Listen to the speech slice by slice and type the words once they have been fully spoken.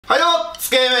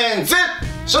けメンズ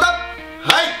初段。はい、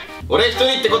俺一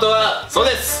人ってことはそう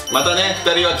です。またね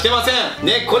2人は来てません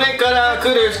ね。これから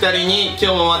来る2人に今日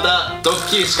もまたドッ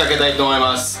キリ仕掛けたいと思い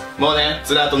ます。もうね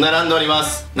ずらっと並んでおりま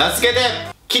す。名付けて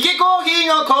利きコーヒ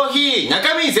ーのコーヒー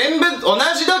中身全部同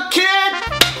じドッキリ。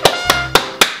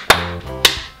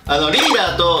リー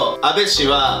ダーと阿部氏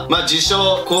は、自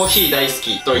称コーヒー大好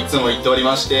きといつも言っており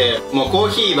まして、もうコー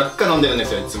ヒーばっか飲んでるんで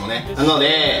すよ、いつもね。なの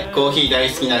で、コーヒー大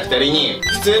好きな2人に、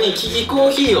普通に利きコ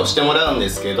ーヒーをしてもらうんで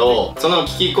すけど、その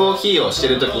利きコーヒーをして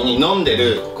る時に飲んで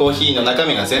るコーヒーの中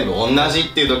身が全部同じっ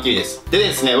ていうドッキリです。で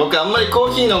ですね、僕あんまりコ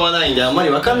ーヒー飲まないんであんまり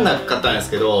分かんなかったんです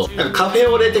けど、なんかカフ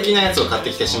ェオレ的なやつを買っ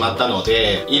てきてしまったの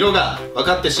で、色が分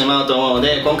かってしまうと思うの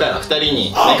で、今回は2人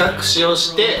に目隠しを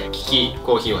して、利き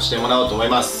コーヒーをしてもらおうと思い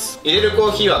ます。入れるコ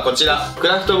ーヒーはこちらク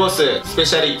ラフトボススペ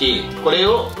シャリティ、これ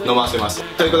を飲ませます。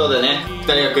ということでね、2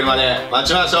人が来るまで待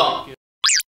ちましょう。あ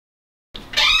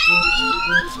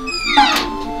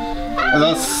りがとうござ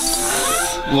います。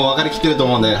もう分かりきってると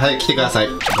思うんで、はい、来てください。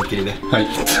ドッキリで、はい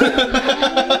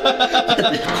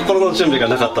心の準備が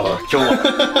なかったわ今日は。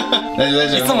大丈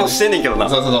夫いつもしてんねんけどな。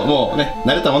そうもうね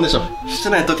慣れたもんでしょ。して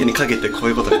ない時に限ってこう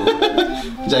いうことになる。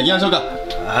じゃあ行きましょうか。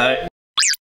はい、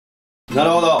な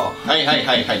るほど。はい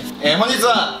本日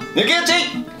は抜き打ち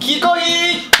利きコーヒー。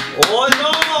おいしょ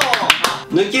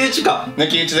ー。抜き打ちか。抜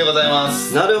き打ちでございま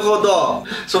す。なるほど。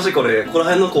正直これここら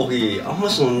辺のコーヒーあんま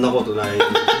し飲んだことない。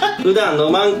普段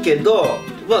飲まんけど、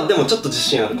でもちょっと自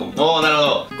信あるかも。おお、なるほ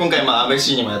ど。今回阿部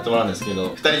氏にもやってもらうんですけど、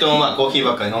2人ともコーヒー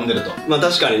ばっかり飲んでると。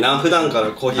確かにな、普段から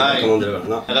コーヒーばっかり飲んでるから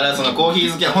な。だからそのコーヒ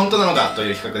ー好きは本当なのかと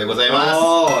いう企画でございます。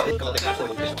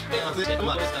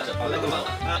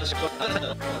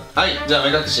はい、じゃあ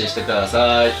目隠ししてくだ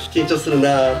さい。緊張する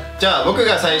な。じゃあ僕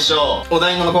が最初お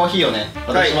題のコーヒーをね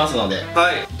渡しますので、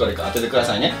どれか当ててくだ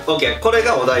さいね。オッケー、これ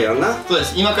がお題やんな。そうで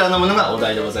す。今から飲むのがお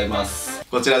題でございます。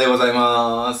こちらでござい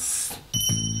ます。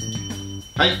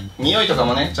はい、匂いとか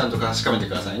もねちゃんと確かめて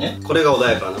くださいね。これがお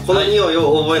題やからな。この匂い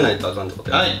を覚えないとあかんってこ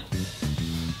とや。はい、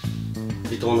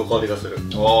微糖の香りがする。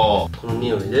おお、この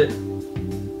匂いで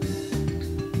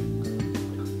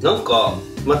なんか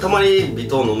たまに微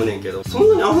糖飲むねんけど、そん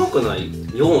なに甘くない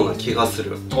ような気がす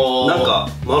る。なんか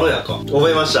まろやか。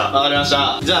覚えました。わかりまし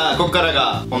た。じゃあここから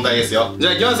が本題ですよ。じ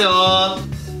ゃあいきますよー。は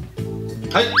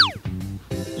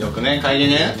い、よくね嗅いで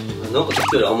ね。なんかさっ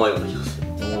きより甘いような気がする。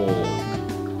おお、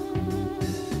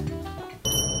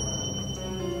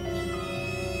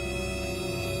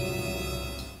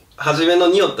初めの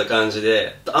匂った感じ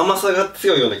で甘さが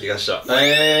強いような気がした。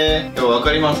でも分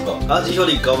かりますか？味よ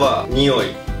りかは匂い。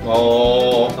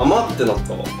おー、甘ってなっ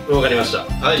たわ。分かりました。は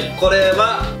い、これ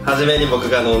は初めに僕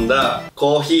が飲んだ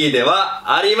コーヒーで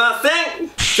はありません。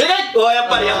正解。おー、やっ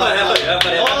ぱりおー、す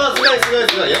ご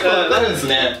いやっぱ分かるんです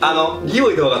ね。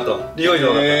匂いで分かった。匂いで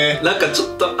分かった。なんかちょ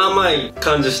っと甘い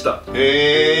感じした。こ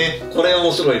れ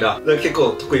面白いな。結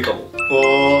構得意かも。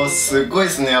おー、すごい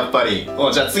ですねやっぱり。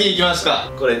じゃあ次いきます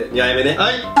か。これ2杯目ね。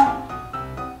はい。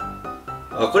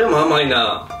これも甘い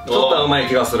な。ちょっと甘い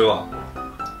気がするわ。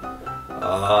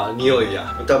匂い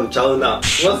や。多分ちゃうな。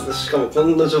しかもこ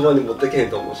んな序盤に持ってけへん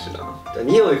と思うしな。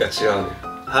匂いが違うね。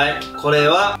はい、これ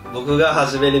は僕が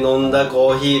初めに飲んだコ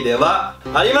ーヒーでは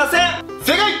ありません。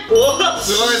正解。おお、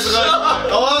すごい。おお、す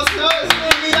ごいですね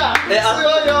リーダー。すご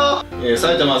いよ。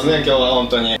冴えてますね今日は本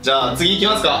当に。じゃあ次いき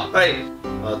ますか。はい。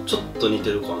ちょっと似て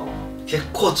るかな。結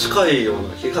構近いよう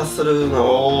な気がするな。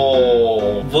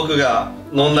僕が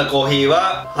飲んだコーヒー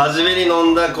は初めに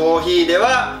飲んだコーヒーで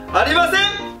はありません。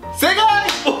正解。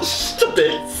おし、ちょっと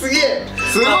すげえ。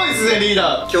すごいですねリー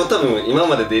ダー。今日多分今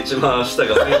までで一番舌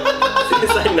が繊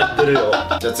細になってるよ。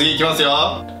じゃあ次いきます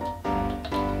よ。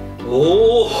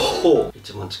おお、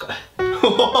一番近い。これ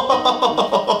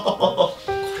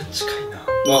近いな。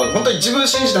もう本当に自分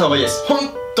信じた方がいいです。本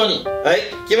当に。はい、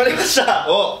決まりました。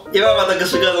今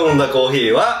私が飲んだコーヒ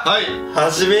ーは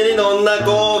初めに飲んだ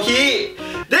コーヒー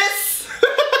です。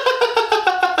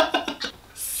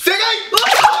正解。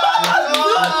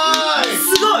す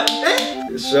ごい。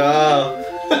よっしゃー。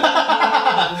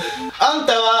あん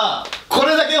たはこ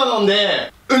れだけを飲ん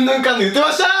でうんぬんかんぬん言って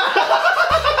ました。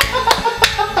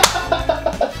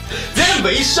全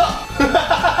部一緒。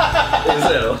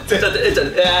嘘やろ。ちょっと待っ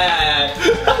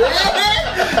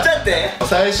て。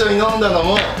最初に飲んだの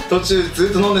も途中ず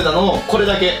っと飲んでたのもこれ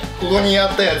だけ。ここにあ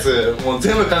ったやつもう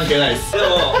全部関係ないです。で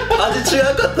も味違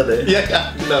かったね。いや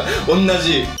同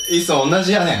じ。いっそ同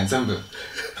じやねん全部。阿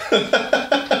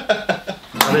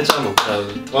部ちゃんも買う。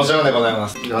もちろんでございま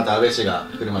す。また阿部氏が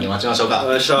来るまで待ちましょうか。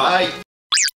よいしょ。はい。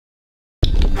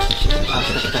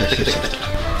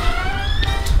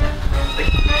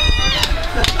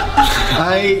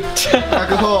はい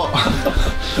確保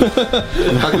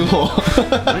確保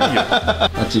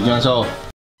あっち行きましょ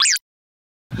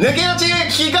う。抜け落ち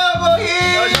キカコーヒー。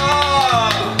よいしょ。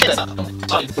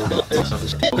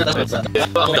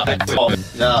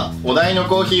じゃあお題の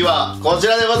コーヒーはこち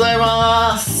らでござい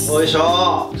ます。よいし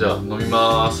ょ。じゃあ飲み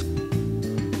ます。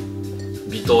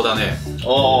微糖だね。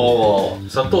おお、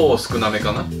砂糖少なめ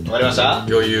かな。わかりました。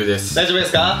余裕です。大丈夫で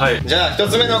すか。はい。じゃあ一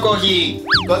つ目のコーヒ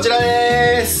ーこちら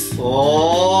です。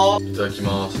おお、いただき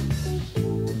ます。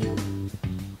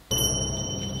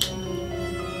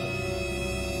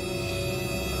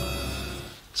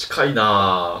近い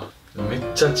なぁ。めっ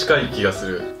ちゃ近い気がす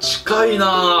る。近い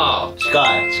なぁ。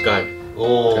近い。近い。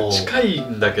おお。近い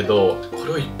んだけど、こ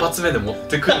れを一発目で持っ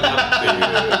てくるなってい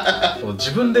うこの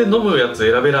自分で飲むやつ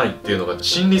選べないっていうのが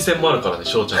心理戦もあるからね、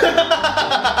翔ちゃんこ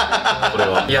れ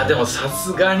はいやでもさ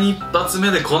すがに一発目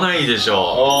で来ないでしょ。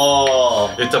おお。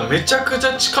多分めちゃくち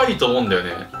ゃ近いと思うんだよ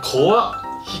ね。怖っ、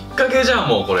引っ掛けじゃん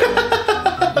もうこれ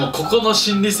もうここの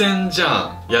心理戦じ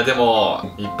ゃん。いやでも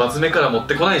一発目から持っ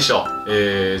てこないでしょ。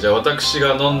じゃあ私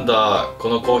が飲んだこ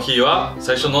のコーヒーは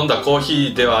最初飲んだコーヒ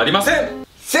ーではありません。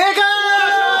正解。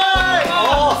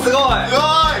おお、すごい。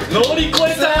乗り越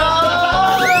えた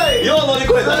よう乗り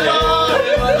越えたね。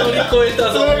乗り越え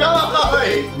たぞ。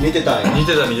似てたんや。似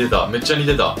てた似てた、めっちゃ似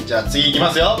てた。じゃあ次いきま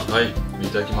すよ。はい、い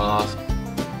ただきます。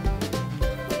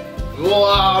う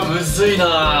わー、むずい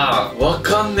なー。わ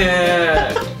かんね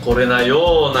えこれな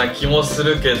ような気もす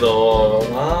るけど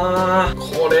まあ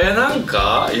これなん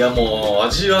か、いやもう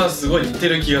味はすごい似て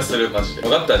る気がするマジで。分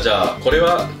かった、じゃあこれ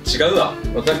は違うわ。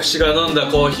私が飲んだ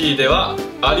コーヒーでは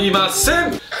ありませ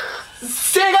ん。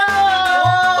正解。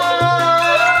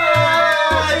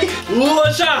うわ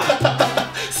っしゃ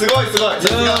すごいすごい。さ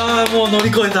すが。あーもう乗り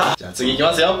越えた。じゃあ次いき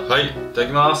ますよ。はい、いただ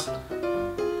きます。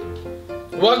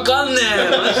わかんね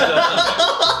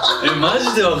えマ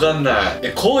ジでわかんな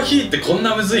い。コーヒーってこん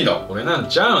なむずいの。これなん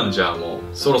ちゃうんじゃあもう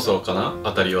そろそろかな、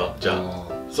当たりは。じゃあ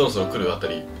そろそろ来る当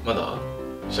たり。まだ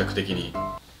尺的に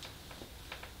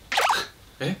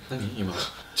何今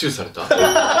チューされた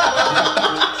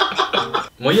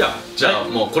もういいや。じゃあ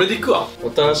もうこれでいくわ。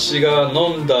私が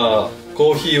飲んだ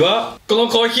コーヒーはこの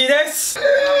コーヒーです。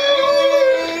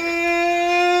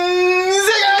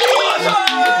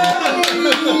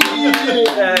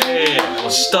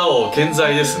舌を健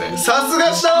在ですね。さす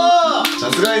がしたわ。さ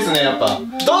すがですね。やっぱど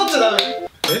っちダメ。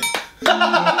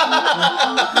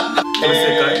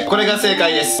これが正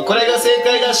解です。これが正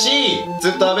解だし、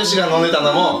ずっと安倍氏が飲んでた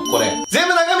のもこれ。全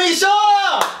部中身一緒。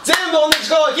全部同じ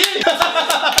コーヒーですね。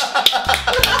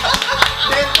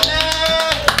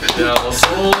いやもうそ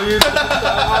ういうこと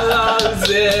か。う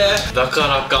ぜえ。だか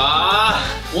らか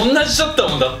同じだった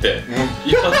もんだって、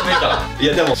一発目から。い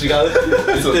やでも違う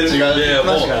言ってる。違う。いや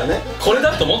もうね、これ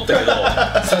だと思ったけど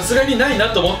さすがにない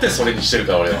なと思ってそれにしてる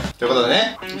から俺は。ということで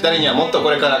ね、2人にはもっと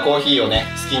これからコーヒーをね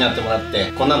好きになってもらっ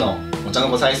て、こんなのお茶の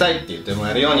子さいさいって言っても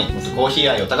らえるように、もっとコーヒ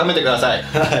ー愛を高めてください。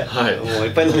はい、もうい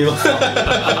っぱい飲みますわ。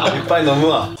いっぱい飲む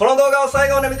わ。この動画を最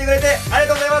後まで見てくれてあり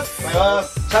がとうございます。ありがとうございま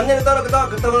す。チャンネル登録と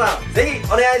グッドボタンぜひお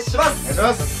願いします。お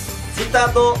願いします。 Twitter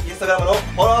と Instagram のフ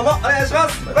ォローもお願いしま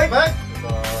す。バイバイ。バイバイ。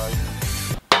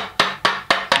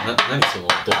何その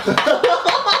音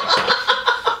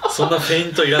そんなフェ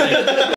イントいらない